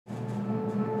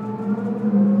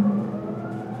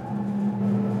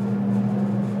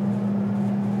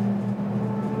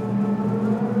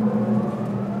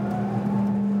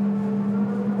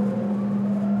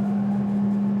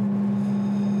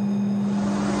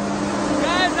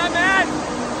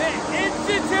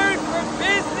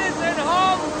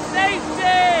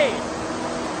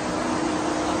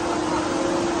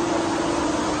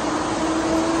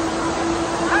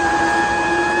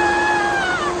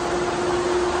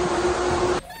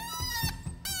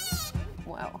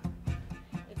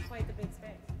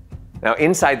Now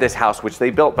inside this house, which they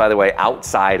built, by the way,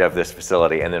 outside of this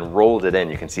facility and then rolled it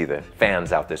in, you can see the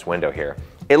fans out this window here.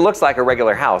 It looks like a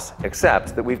regular house,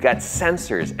 except that we've got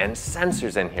sensors and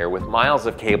sensors in here with miles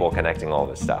of cable connecting all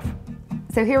this stuff.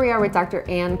 So here we are with Dr.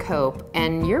 Ann Cope,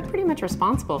 and you're pretty much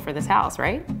responsible for this house,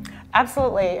 right?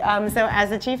 Absolutely. So as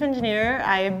the chief engineer,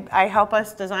 I help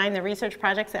us design the research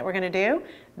projects that we're going to do.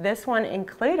 This one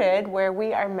included where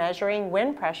we are measuring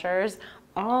wind pressures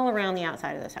all around the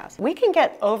outside of this house. We can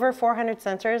get over 400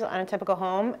 sensors on a typical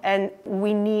home, and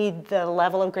we need the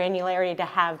level of granularity to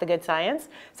have the good science.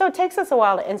 So it takes us a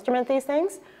while to instrument these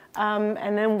things,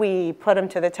 and then we put them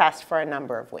to the test for a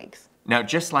number of weeks. Now,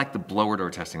 just like the blower door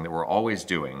testing that we're always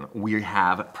doing, we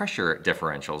have pressure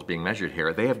differentials being measured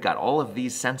here. They have got all of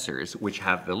these sensors, which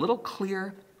have the little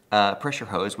clear pressure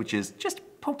hose, which is just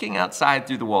poking outside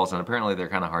through the walls, and apparently they're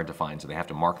kind of hard to find, so they have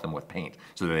to mark them with paint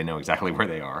so that they know exactly where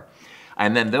they are.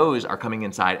 And then those are coming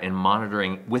inside and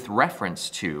monitoring with reference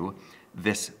to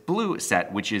this blue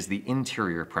set, which is the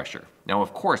interior pressure. Now,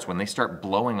 of course, when they start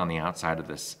blowing on the outside of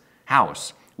this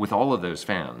house with all of those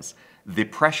fans, the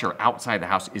pressure outside the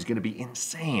house is going to be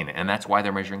insane, and that's why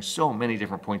they're measuring so many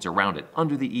different points around it,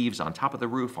 under the eaves, on top of the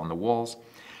roof, on the walls,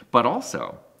 but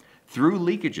also through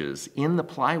leakages in the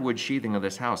plywood sheathing of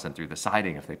this house and through the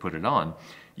siding if they put it on,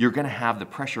 you're going to have the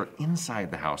pressure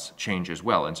inside the house change as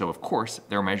well. And so, of course,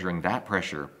 they're measuring that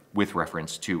pressure with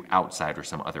reference to outside or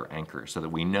some other anchor so that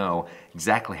we know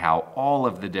exactly how all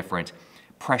of the different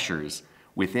pressures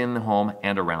within the home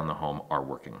and around the home are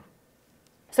working.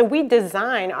 So we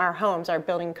design our homes, our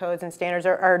building codes and standards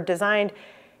are designed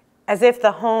as if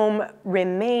the home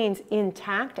remains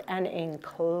intact and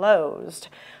enclosed.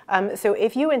 So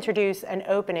if you introduce an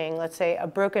opening, let's say a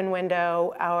broken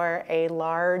window or a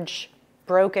large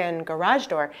broken garage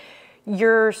door,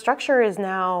 your structure is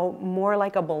now more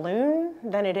like a balloon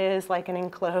than it is like an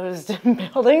enclosed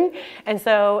building. And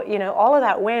so, you know, all of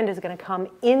that wind is going to come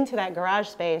into that garage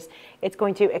space. It's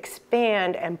going to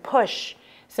expand and push.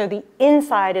 So the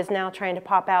inside is now trying to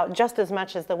pop out just as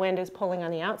much as the wind is pulling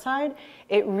on the outside.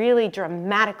 It really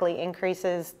dramatically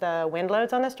increases the wind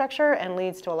loads on the structure and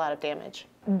leads to a lot of damage.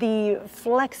 The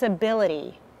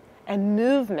flexibility and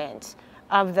movement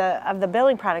of the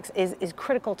building products is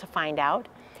critical to find out.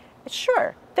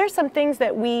 Sure, there's some things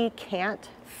that we can't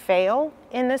fail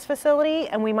in this facility,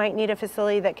 and we might need a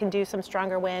facility that can do some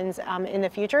stronger winds in the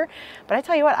future. But I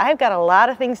tell you what, I've got a lot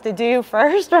of things to do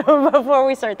first before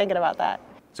we start thinking about that.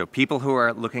 So people who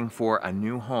are looking for a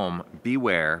new home,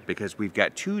 beware, because we've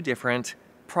got two different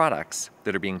products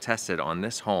that are being tested on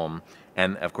this home.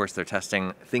 And of course, they're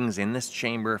testing things in this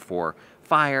chamber for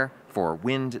fire, for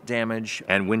wind damage,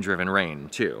 and wind-driven rain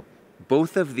too.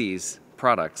 Both of these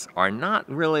products are not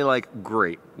really like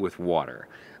great with water.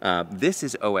 This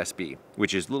is OSB,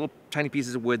 which is little tiny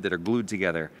pieces of wood that are glued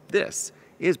together. This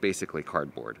is basically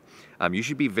cardboard. You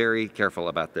should be very careful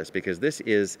about this because this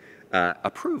is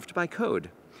approved by code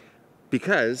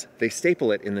because they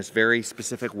staple it in this very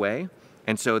specific way.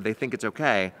 And so they think it's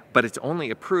okay, but it's only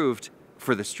approved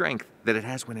for the strength that it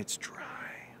has when it's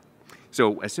dry.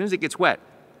 So as soon as it gets wet,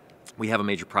 we have a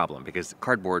major problem because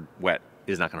cardboard wet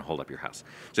is not going to hold up your house.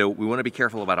 So we want to be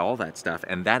careful about all that stuff,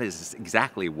 and that is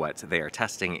exactly what they are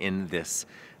testing in this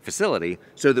facility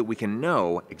so that we can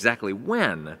know exactly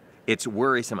when it's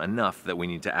worrisome enough that we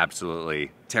need to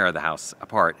absolutely tear the house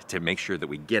apart to make sure that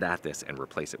we get at this and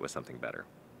replace it with something better.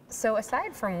 So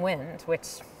aside from wind,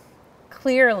 which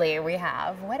clearly we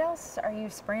have, what else are you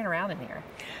spraying around in here?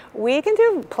 We can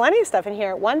do plenty of stuff in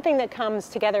here. One thing that comes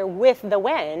together with the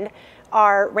wind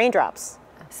are raindrops.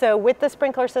 So with the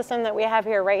sprinkler system that we have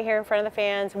here, right here in front of the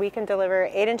fans, we can deliver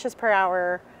 8 inches per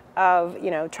hour of,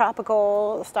 you know,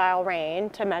 tropical style rain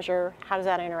to measure how does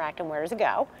that interact and where does it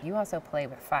go. You also play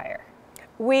with fire.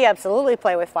 We absolutely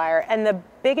play with fire. And the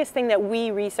biggest thing that we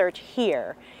research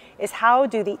here is how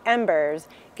do the embers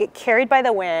get carried by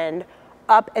the wind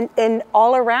up and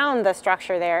all around the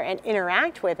structure there and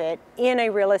interact with it in a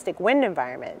realistic wind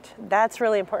environment. That's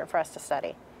really important for us to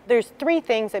study. There's 3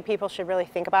 things that people should really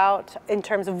think about in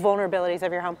terms of vulnerabilities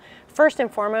of your home. First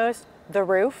and foremost, the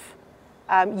roof.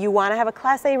 You want to have a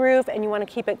Class A roof and you want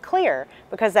to keep it clear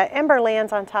because that ember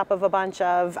lands on top of a bunch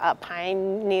of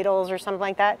pine needles or something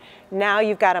like that. Now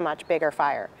you've got a much bigger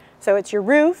fire. So it's your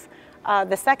roof.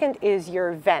 The second is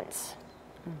your vents.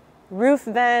 Roof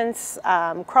vents,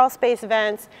 crawl space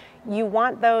vents, you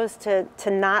want those to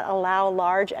not allow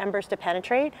large embers to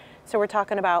penetrate. So we're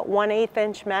talking about 1/8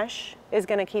 inch mesh is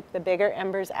going to keep the bigger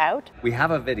embers out. We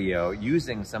have a video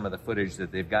using some of the footage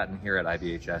that they've gotten here at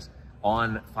IBHS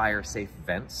on fire safe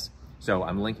vents. So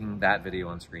I'm linking that video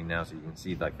on screen now so you can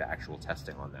see like the actual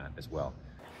testing on that as well.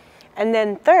 And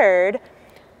then third,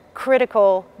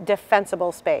 critical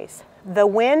defensible space. The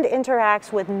wind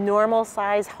interacts with normal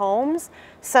size homes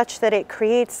such that it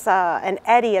creates an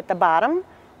eddy at the bottom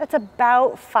that's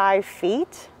about 5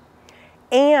 feet.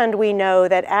 And we know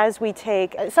that as we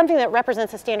take something that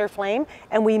represents a standard flame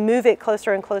and we move it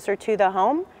closer and closer to the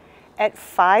home, at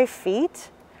 5 feet,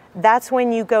 that's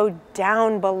when you go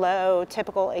down below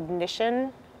typical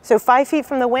ignition. So 5 feet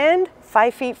from the wind,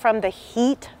 5 feet from the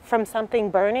heat from something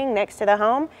burning next to the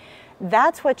home,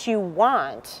 that's what you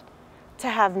want to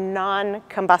have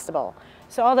non-combustible.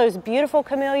 So all those beautiful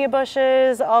camellia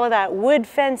bushes, all of that wood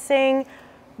fencing,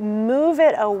 move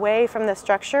it away from the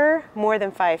structure more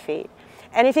than 5 feet.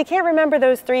 And if you can't remember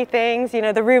those 3 things, you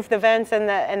know, the roof, the vents, and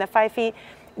the 5 feet,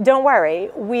 don't worry.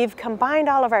 We've combined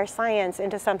all of our science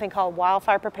into something called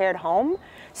Wildfire Prepared Home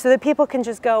so that people can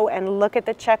just go and look at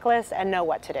the checklist and know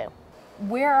what to do.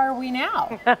 Where are we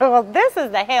now? Well, this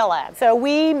is the hail lab. So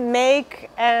we make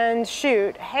and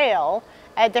shoot hail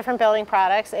at different building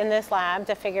products in this lab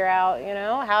to figure out, you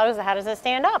know, how does it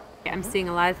stand up? I'm seeing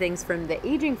a lot of things from the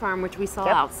aging farm, which we saw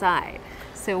outside.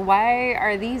 So why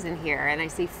are these in here? And I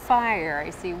see fire, I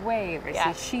see wave,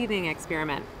 I see sheathing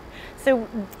experiment. So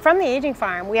from the aging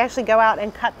farm, we actually go out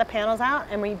and cut the panels out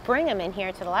and we bring them in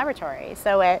here to the laboratory.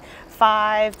 So at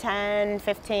 5, 10,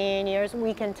 15 years,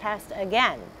 we can test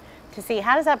again to see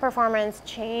how does that performance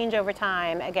change over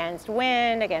time against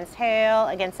wind, against hail,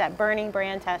 against that burning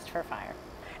brand test for fire.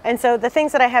 And so the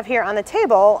things that I have here on the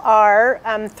table are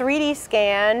 3D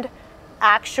scanned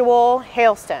actual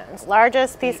hailstones,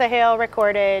 largest piece of hail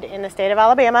recorded in the state of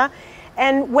Alabama.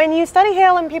 And when you study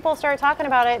hail and people start talking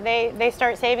about it, they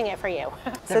start saving it for you.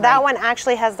 So that one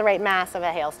actually has the right mass of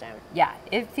a hailstone. Yeah,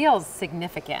 it feels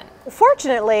significant.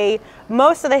 Fortunately,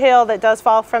 most of the hail that does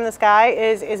fall from the sky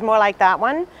is more like that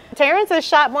one. Terrence has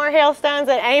shot more hailstones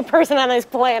than any person on this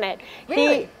planet.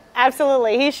 Really?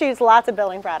 Absolutely, he shoots lots of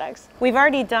building products. We've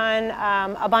already done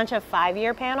a bunch of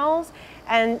 5-year panels,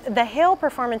 and the hail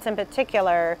performance in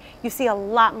particular, you see a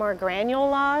lot more granule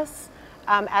loss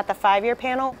at the 5-year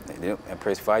panel. Yep, and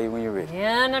press fire when you're ready.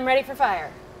 And I'm ready for fire.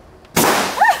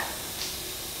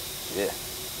 Yeah.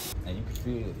 And you can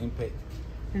feel the impact.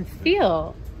 And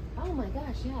feel, oh my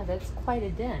gosh, yeah, that's quite a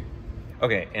dent.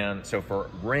 Okay, and so for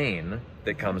rain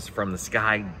that comes from the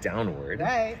sky downward,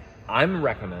 Right. I'm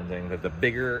recommending that the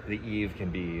bigger the eave can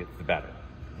be, the better.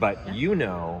 But you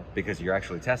know, because you're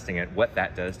actually testing it, what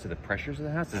that does to the pressures of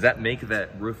the house. Does that make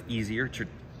that roof easier to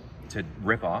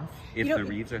rip off if the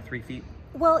eaves are 3 feet?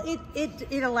 Well,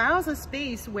 it allows a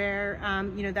space where,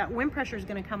 you know, that wind pressure is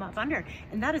going to come up under.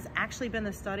 And that has actually been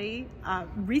the study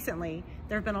recently.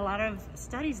 There have been a lot of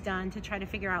studies done to try to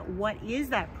figure out what is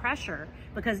that pressure,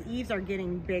 because eaves are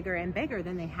getting bigger and bigger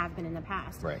than they have been in the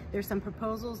past. Right. There's some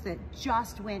proposals that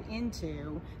just went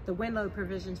into the wind load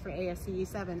provisions for ASCE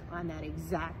 7 on that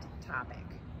exact topic.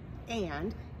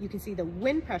 And you can see the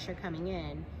wind pressure coming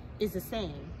in is the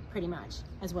same pretty much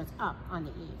as what's up on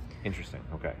the eave. Interesting.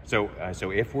 Okay. So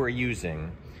so if we're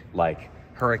using like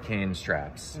hurricane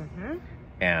straps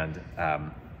and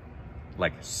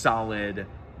like solid,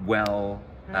 well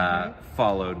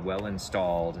followed, well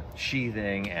installed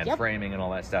sheathing and framing and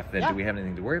all that stuff, then do we have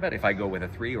anything to worry about if I go with a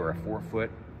 3 or a 4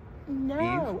 foot?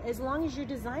 No, as long as you're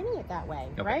designing it that way,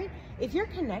 right? If you're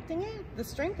connecting it, the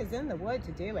strength is in the wood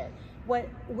to do it.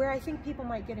 Where I think people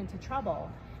might get into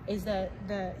trouble is that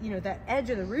that edge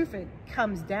of the roof, it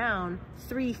comes down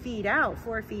 3 feet out,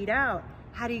 4 feet out.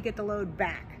 How do you get the load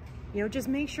back? You know, just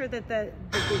make sure that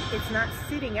it's not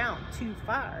sitting out too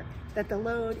far, that the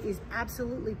load is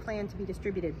absolutely planned to be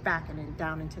distributed back and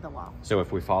down into the wall. So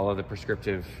if we follow the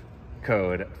prescriptive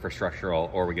code for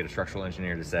structural, or we get a structural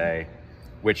engineer to say,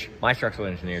 which my structural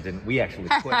engineer didn't, we actually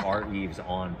put our eaves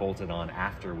on, bolted on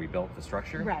after we built the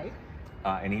structure. Right.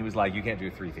 And he was like, you can't do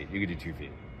 3 feet, you could do 2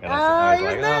 feet. And I was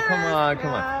like, oh,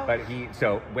 come on. But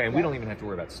and we don't even have to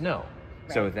worry about snow.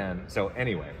 Right. So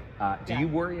anyway, do you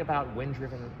worry about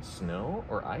wind-driven snow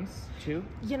or ice too?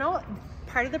 You know,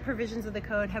 part of the provisions of the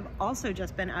code have also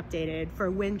just been updated for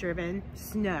wind-driven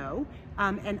snow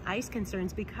and ice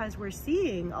concerns, because we're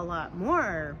seeing a lot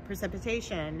more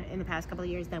precipitation in the past couple of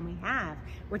years than we have.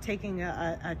 We're taking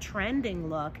a trending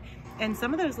look, and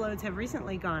some of those loads have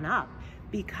recently gone up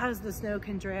because the snow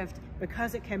can drift,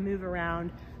 because it can move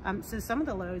around. So some of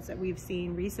the loads that we've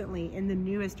seen recently in the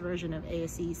newest version of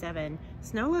ASCE 7,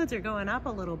 snow loads are going up a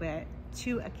little bit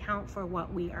to account for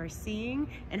what we are seeing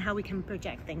and how we can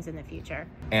project things in the future.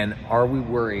 And are we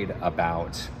worried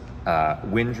about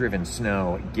wind-driven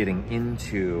snow getting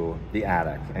into the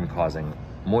attic and causing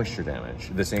moisture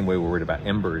damage? The same way we're worried about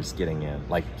embers getting in.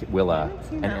 Like, will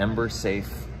an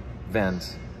ember-safe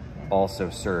vent also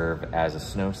serve as a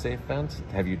snow-safe vent.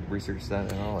 Have you researched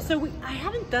that at all? So I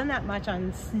haven't done that much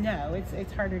on snow.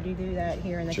 It's harder to do that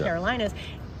here in the Sure. Carolinas.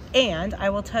 And I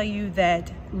will tell you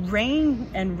that rain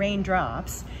and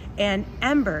raindrops and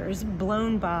embers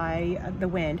blown by the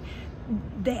wind,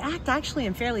 they act actually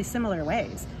in fairly similar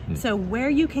ways. So where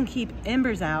you can keep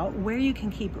embers out, where you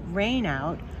can keep rain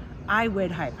out, I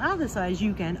would hypothesize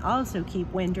you can also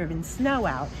keep wind-driven snow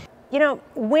out. You know,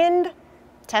 wind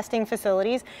testing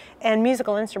facilities and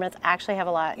musical instruments actually have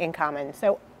a lot in common.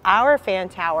 So our fan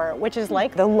tower, which is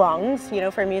like the lungs, you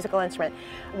know, for a musical instrument,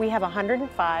 we have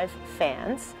 105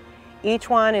 fans. Each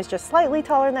one is just slightly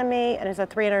taller than me and is a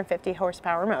 350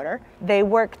 horsepower motor. They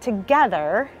work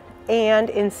together and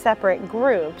in separate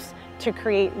groups to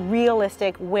create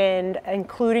realistic wind,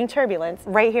 including turbulence,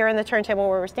 right here in the turntable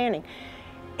where we're standing.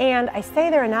 And I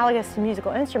say they're analogous to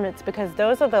musical instruments because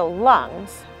those are the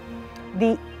lungs.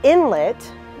 The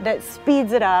inlet that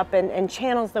speeds it up and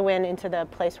channels the wind into the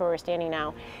place where we're standing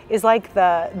now is like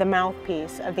the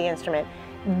mouthpiece of the instrument.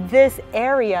 This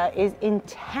area is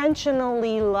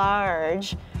intentionally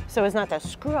large so as not to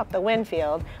screw up the wind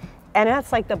field, and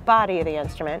that's like the body of the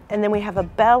instrument. And then we have a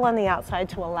bell on the outside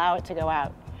to allow it to go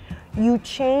out. You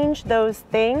change those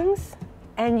things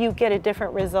and you get a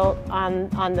different result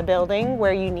on the building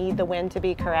where you need the wind to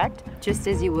be correct. Just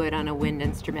as you would on a wind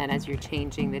instrument as you're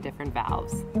changing the different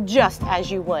valves. Just as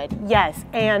you would, yes.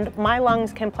 And my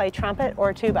lungs can play trumpet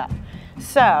or tuba.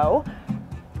 So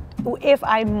if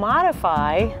I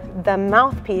modify the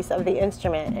mouthpiece of the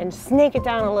instrument and snake it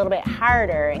down a little bit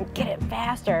harder and get it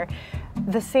faster,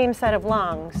 the same set of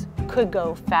lungs could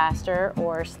go faster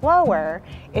or slower.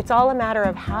 It's all a matter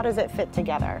of how does it fit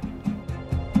together.